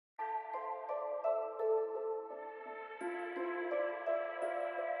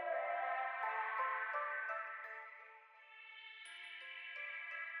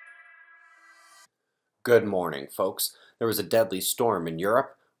Good morning, folks. There was a deadly storm in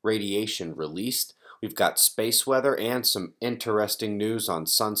Europe, radiation released. We've got space weather and some interesting news on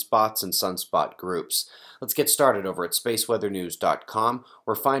sunspots and sunspot groups. Let's get started over at spaceweathernews.com.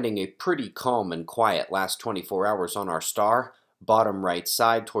 We're finding a pretty calm and quiet last 24 hours on our star. Bottom right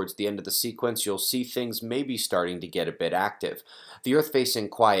side, towards the end of the sequence, you'll see things maybe starting to get a bit active. The Earth-facing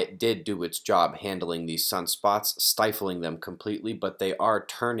quiet did do its job handling these sunspots, stifling them completely, but they are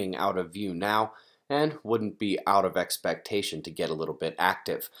turning out of view now, and wouldn't be out of expectation to get a little bit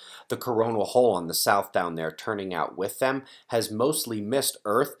active. The coronal hole on the south down there turning out with them has mostly missed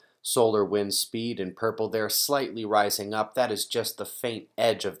Earth. Solar wind speed in purple there slightly rising up. That is just the faint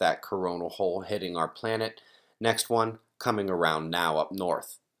edge of that coronal hole hitting our planet. Next one coming around now up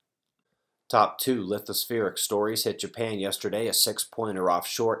north. Top two lithospheric stories hit Japan yesterday, a 6-pointer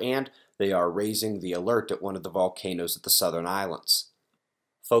offshore, and they are raising the alert at one of the volcanoes at the southern islands.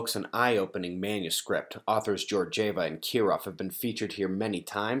 Folks, an eye-opening manuscript. Authors Georgieva and Kirov have been featured here many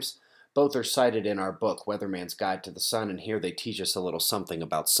times. Both are cited in our book, Weatherman's Guide to the Sun, and here they teach us a little something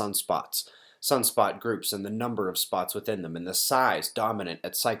about sunspots. Sunspot groups and the number of spots within them and the size dominant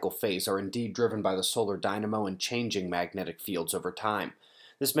at cycle phase are indeed driven by the solar dynamo and changing magnetic fields over time.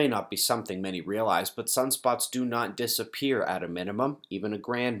 This may not be something many realize, but sunspots do not disappear at a minimum, even a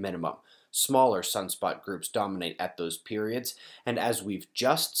grand minimum. Smaller sunspot groups dominate at those periods, and as we've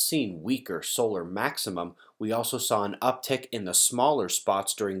just seen weaker solar maximum, we also saw an uptick in the smaller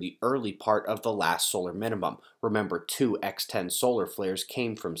spots during the early part of the last solar minimum. Remember, 2 X10 solar flares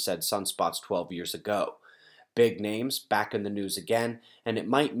came from said sunspots 12 years ago. Big names back in the news again, and it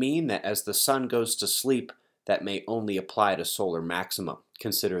might mean that as the sun goes to sleep, that may only apply to solar maximum.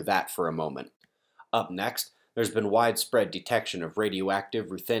 Consider that for a moment. Up next, there's been widespread detection of radioactive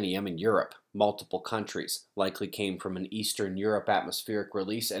ruthenium in Europe. Multiple countries likely came from an Eastern Europe atmospheric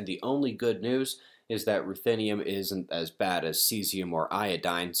release, and the only good news is that ruthenium isn't as bad as cesium or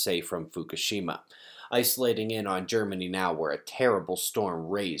iodine, say from Fukushima. Isolating in on Germany now, where a terrible storm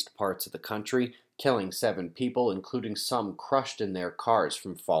razed parts of the country, killing 7 people, including some crushed in their cars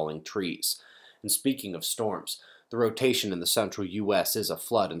from falling trees. And speaking of storms, the rotation in the central U.S. is a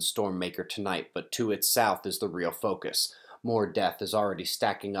flood and storm maker tonight, but to its south is the real focus. More death is already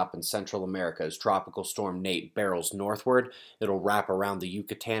stacking up in Central America as Tropical Storm Nate barrels northward. It'll wrap around the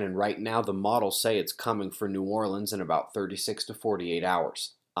Yucatan, and right now the models say it's coming for New Orleans in about 36 to 48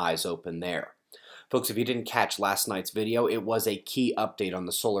 hours. Eyes open there. Folks, if you didn't catch last night's video, it was a key update on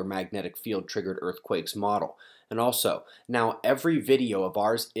the solar magnetic field triggered earthquakes model. And also, now every video of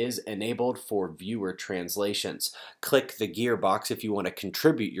ours is enabled for viewer translations. Click the gear box if you want to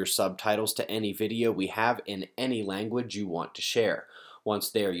contribute your subtitles to any video we have in any language you want to share. Once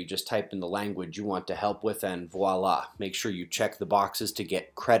there, you just type in the language you want to help with and voila. Make sure you check the boxes to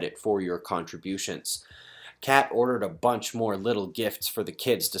get credit for your contributions. Kat ordered a bunch more little gifts for the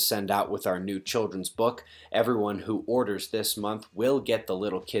kids to send out with our new children's book. Everyone who orders this month will get the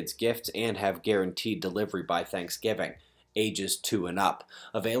little kids' gifts and have guaranteed delivery by Thanksgiving. Ages 2 and up.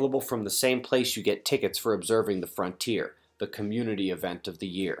 Available from the same place you get tickets for Observing the Frontier, the community event of the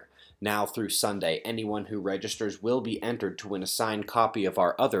year. Now through Sunday, anyone who registers will be entered to win a signed copy of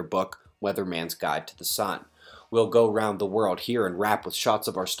our other book, Weatherman's Guide to the Sun. We'll go around the world here and wrap with shots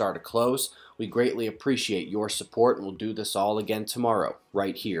of our star to close. We greatly appreciate your support, and we'll do this all again tomorrow,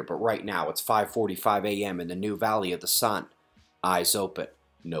 right here. But right now, it's 5:45 a.m. in the new Valley of the Sun. Eyes open,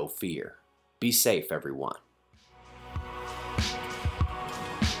 no fear. Be safe, everyone.